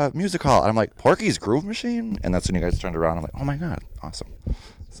Music Hall. And I'm like, Porky's Groove Machine? And that's when you guys turned around. I'm like, oh my God, awesome.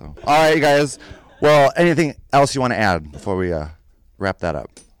 So, all right, you guys. Well, anything else you want to add before we wrap that up?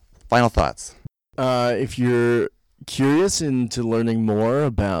 Final thoughts. If you're curious into learning more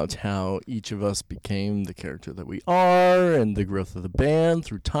about how each of us became the character that we are and the growth of the band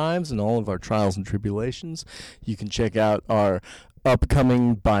through times and all of our trials and tribulations, you can check out our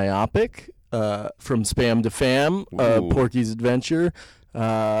upcoming biopic, From Spam to Fam, Porky's Adventure,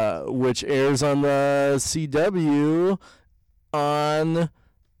 which airs on the CW on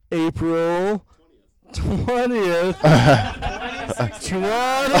April 20th,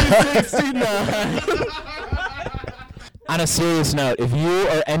 2069. On a serious note, if you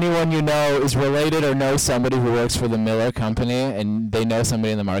or anyone you know is related or knows somebody who works for the Miller Company and they know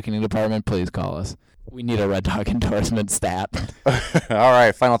somebody in the marketing department, please call us. We need a Red Dog endorsement stat. All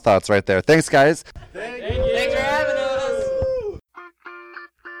right, final thoughts right there. Thanks, guys. Thank you. Thanks for having us.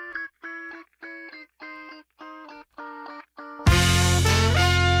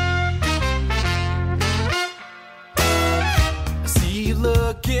 I see you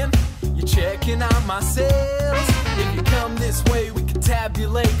looking, you're checking out my sales. If you come this way, we can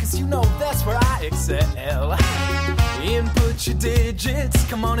tabulate, cause you know that's where I excel. Input your digits,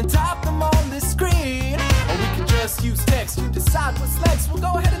 come on and type them on this screen. Or we can just use text, you decide what's next. We'll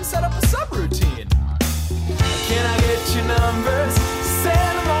go ahead and set up a subroutine. Can I get your numbers?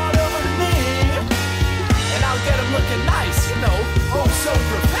 Send them on over to me. And I'll get them looking nice, oh so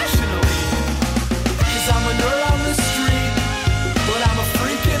professionally. Cause I'm a nerd on the street, but I'm a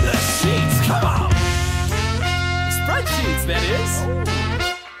freak in the sheets, come on. Spreadsheets, that is.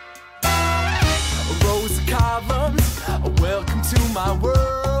 Rows of columns, welcome to my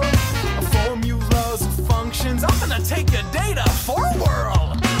world. Formulas and functions, I'm gonna take your data for a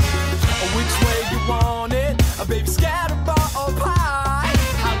whirl. Which way you want it, a baby scatterbar or pie.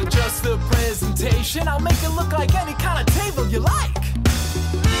 I'll adjust the presentation, I'll make it look like any kind of table you like.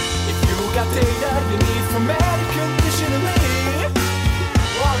 If you got data you need from any condition me,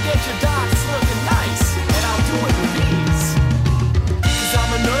 well, I'll get your docs looking nice, and I'll do it with ease. Cause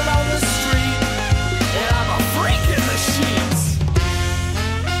I'm a nerd on the street, and I'm a freak in the sheets.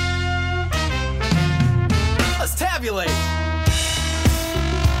 Let's tabulate.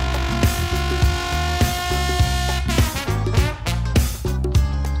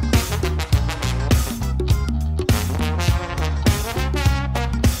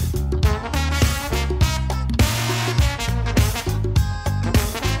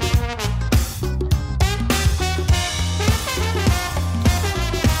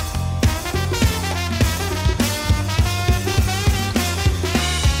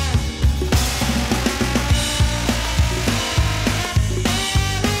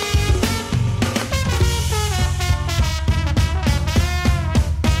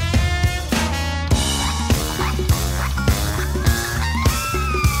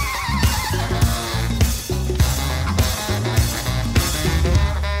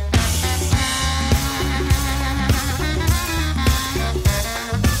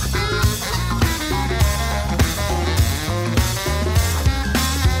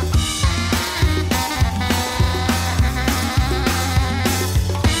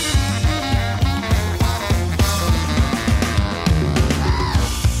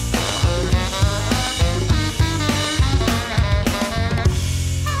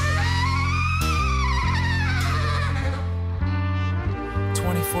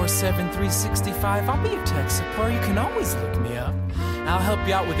 365. I'll be your tech support. You can always look me up. I'll help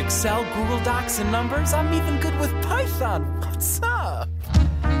you out with Excel, Google Docs, and numbers. I'm even good with Python. What's up?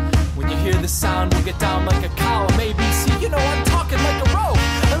 When you hear the sound, we'll get down like a column ABC. You know I'm talking like a row.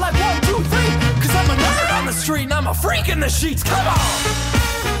 And like 1, 2, 3. Cause I'm a nerd on the street and I'm a freak in the sheets. Come on!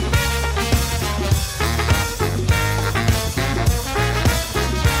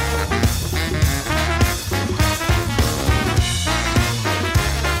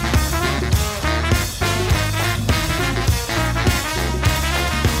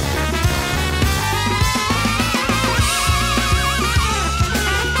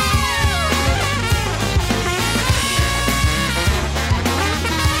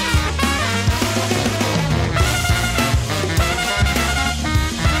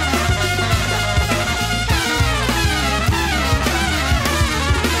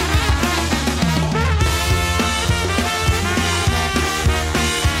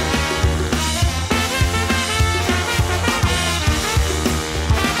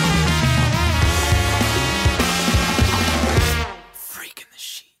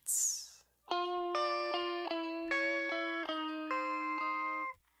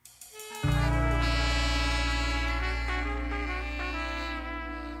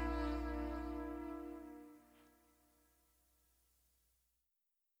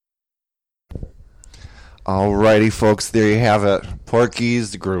 Alrighty, folks, there you have it.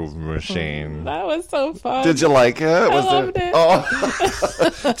 Porky's Groove Machine. That was so fun. Did you like it? I loved it.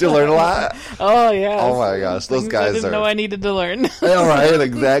 Oh, did you learn a lot? Oh, yeah. Oh, my gosh. Those Things guys I didn't know I needed to learn. Yeah, right,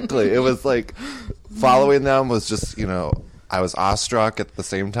 exactly. It was like following them was just, I was awestruck at the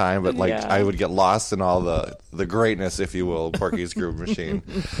same time, but I would get lost in all the greatness, if you will, Porky's Groove Machine.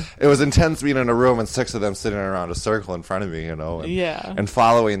 It was intense being in a room and 6 of them sitting around a circle in front of me, and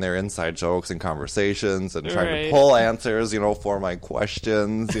following their inside jokes and conversations and trying to pull answers, for my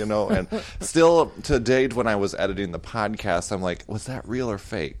questions, and still to date when I was editing the podcast, I'm like, was that real or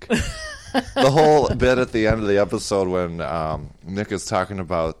fake? The whole bit at the end of the episode when Nick is talking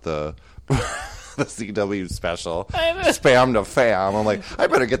about the CW special, Spam to Fam. I'm like, I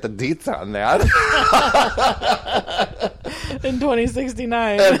better get the deets on that. In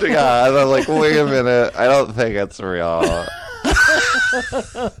 2069. And I'm like, wait a minute. I don't think it's real.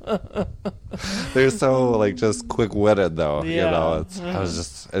 They're so just quick-witted though. I was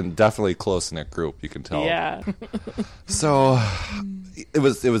just and definitely close-knit group. You can tell. Yeah. So it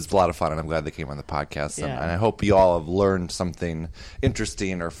was a lot of fun, and I'm glad they came on the podcast. And I hope you all have learned something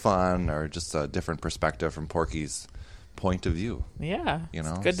interesting or fun or just a different perspective from Porky's point of view. Yeah.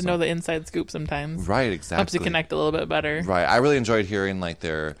 It's good to know the inside scoop sometimes. Right, exactly. Helps you connect a little bit better. Right. I really enjoyed hearing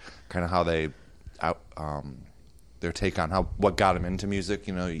their kind of how they their take on what got them into music.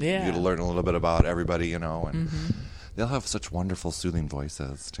 You get to learn a little bit about everybody, and they'll have such wonderful, soothing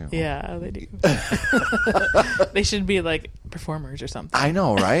voices too. Yeah, they do. They should be performers or something. I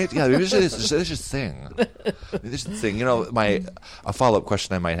know, right? Yeah, they should sing. They should sing. A follow-up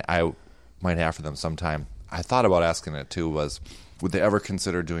question I might have for them sometime. I thought about asking it too. Was would they ever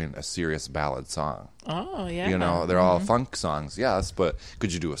consider doing a serious ballad song? Oh, yeah. They're all funk songs, yes, but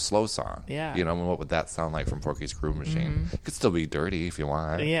could you do a slow song? Yeah. What would that sound like from Porky's Groove Machine? It could still be dirty if you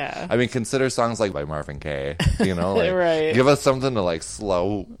want. Yeah. I mean, consider songs by Marvin Gaye. Right. Give us something to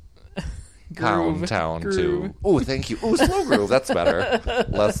slow Pound Town to. Oh, thank you. Oh, slow groove. That's better.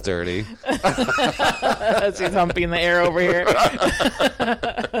 Less dirty. That's he's humping the air over here.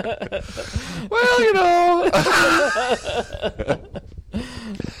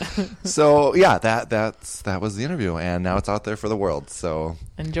 So yeah, that was the interview, and now it's out there for the world. So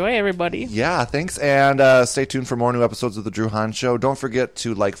enjoy, everybody. Yeah, thanks, and stay tuned for more new episodes of the Drew Hahn Show. Don't forget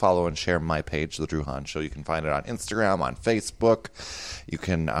to follow, and share my page, the Drew Hahn Show. You can find it on Instagram, on Facebook. You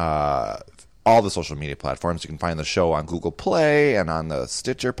can all the social media platforms. You can find the show on Google Play and on the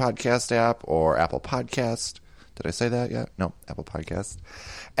Stitcher podcast app or Apple Podcast. Did I say that yet? No, Apple Podcast.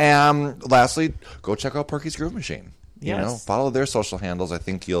 And lastly, go check out Porky's Groove Machine. Yes. Follow their social handles. I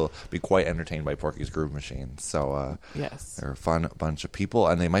think you'll be quite entertained by Porky's Groove Machine. So, yes, they're a fun bunch of people,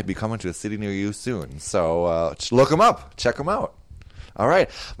 and they might be coming to a city near you soon. So, look them up. Check them out. All right.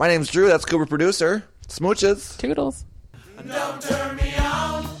 My name's Drew. That's Cooper Producer. Smooches. Toodles. Don't turn me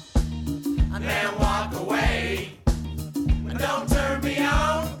on and then walk away. Don't turn me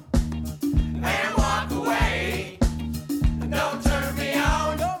on and walk away. Don't turn me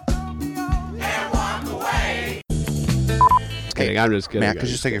on and walk away. Kidding, I'm just kidding. Matt, could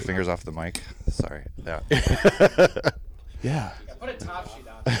you take your fingers off the mic? Sorry. Yeah. Put a top sheet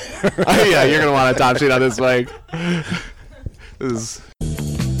on. Oh, yeah, you're gonna want a top sheet on this mic.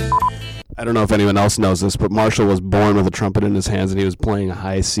 I don't know if anyone else knows this, but Marshall was born with a trumpet in his hands, and he was playing a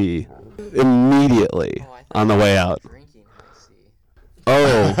high C. immediately on the way out.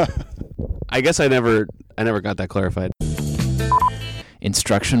 Oh, I guess I never got that clarified.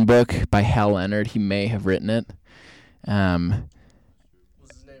 Instruction book by Hal Leonard. He may have written it. Was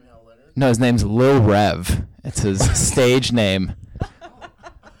his name Hal Leonard? No, his name's Lil Rev. It's his stage name.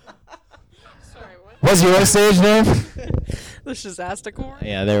 Sorry, what? What's your stage name? The Shazasticore?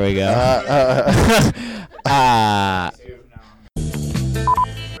 Yeah, there we go.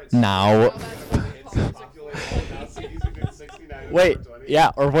 Now. Wait,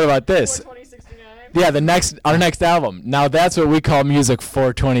 yeah, or what about this? Yeah, our next album. Now that's what we call music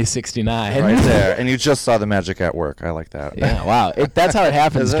for 2069. Right there. And you just saw The Magic at Work. I like that. Yeah, wow. That's how it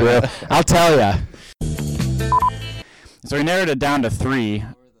happens, Drew. I'll tell ya. So we narrowed it down to 3.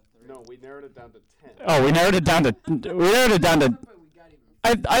 No, we narrowed it down to 10. Oh, we narrowed it down to.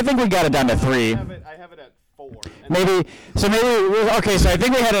 I think we got it down to 3. I have it at 4. Maybe. So okay. So I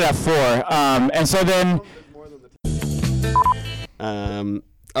think we had it at 4. And so then.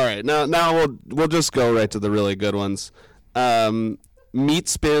 All right. Now we'll just go right to the really good ones. Meat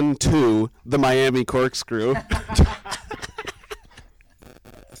Spin 2, the Miami Corkscrew. What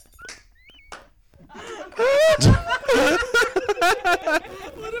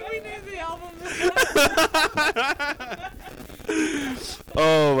if we named the album this?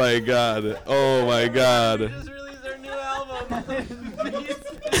 Oh my god. Oh my god. We just released our new album.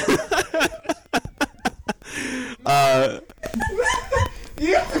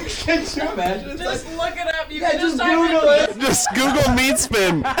 Can you imagine? Just look it up. You can just Google it. Just Google Meat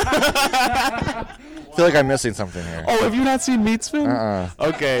Spin. I feel like I'm missing something here. Oh, have you not seen Meat Spin?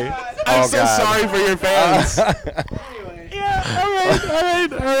 Okay. I'm so God. sorry for your fans. Anyway. Yeah, all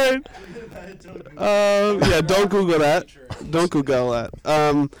right. Yeah, don't Google that. Don't Google that.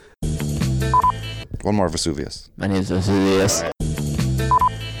 One more Vesuvius. My name's Vesuvius.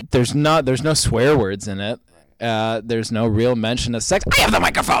 There's no swear words in it. There's no real mention of sex. I have the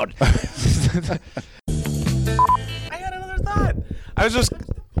microphone. I had another thought. I was just.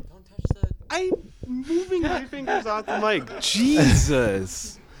 Don't touch the. I'm moving my fingers off the mic.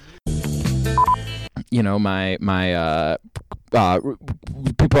 Jesus. You know, my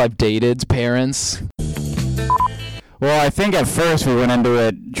people I've dated's parents. Well, I think at first we went into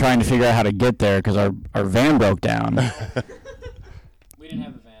it trying to figure out how to get there because our van broke down. We didn't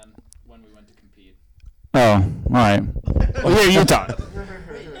have a van when we went to compete. Oh, all right. Well, here, you talk.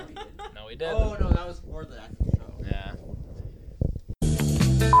 No, we didn't. Oh, no, that was for the actual show. Yeah.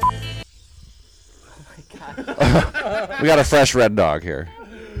 We got a fresh red dog here.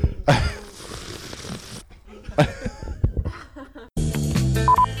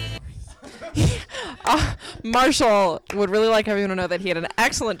 Marshall would really like everyone to know that he had an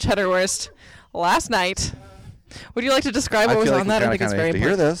excellent cheddarwurst last night. Would you like to describe what was on that? I think it's very to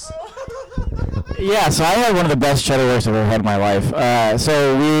hear important. this. Yeah, so I had one of the best cheddar wursts I've ever had in my life.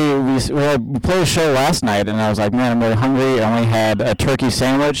 So we played a show last night, and I was like, man, I'm really hungry. I only had a turkey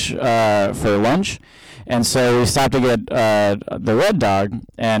sandwich for lunch. And so we stopped to get the red dog,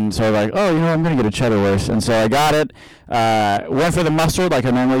 and so we're like, oh, I'm going to get a cheddar wurst. And so I got it, went for the mustard like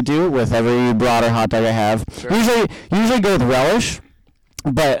I normally do with every broad or hot dog I have. Sure. Usually go with relish,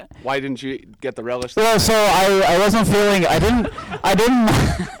 but... Why didn't you get the relish? Well, so I wasn't feeling... I didn't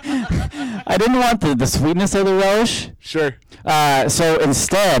I didn't want the sweetness of the relish. Sure. So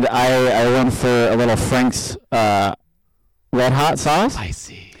instead, I went for a little Frank's red hot sauce. I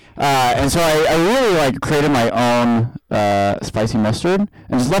see. And so I really created my own spicy mustard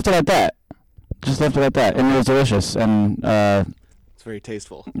and just left it at that. And it was delicious, and it's very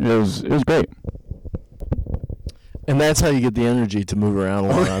tasteful. It was great. And that's how you get the energy to move around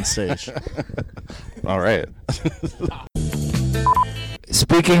while on stage. All right.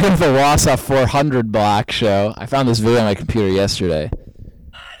 Speaking of the Wausau 400 block show, I found this video on my computer yesterday.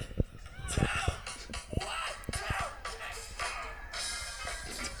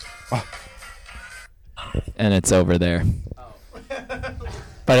 And it's over there.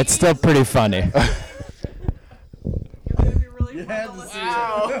 But it's still pretty funny.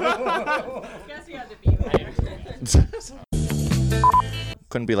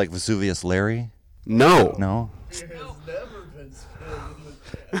 Couldn't be like Vesuvius Larry? No. No? It has never been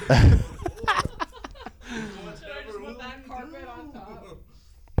spilled.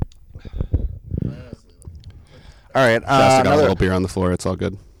 All right. Shasta got a little beer on the floor. It's all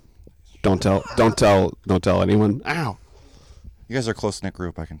good. Don't tell anyone. Ow. You guys are a close-knit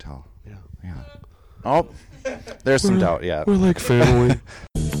group, I can tell. Yeah. Oh, there's some doubt, yeah. We're like family.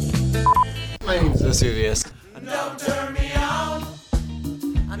 My name's Vesuvius.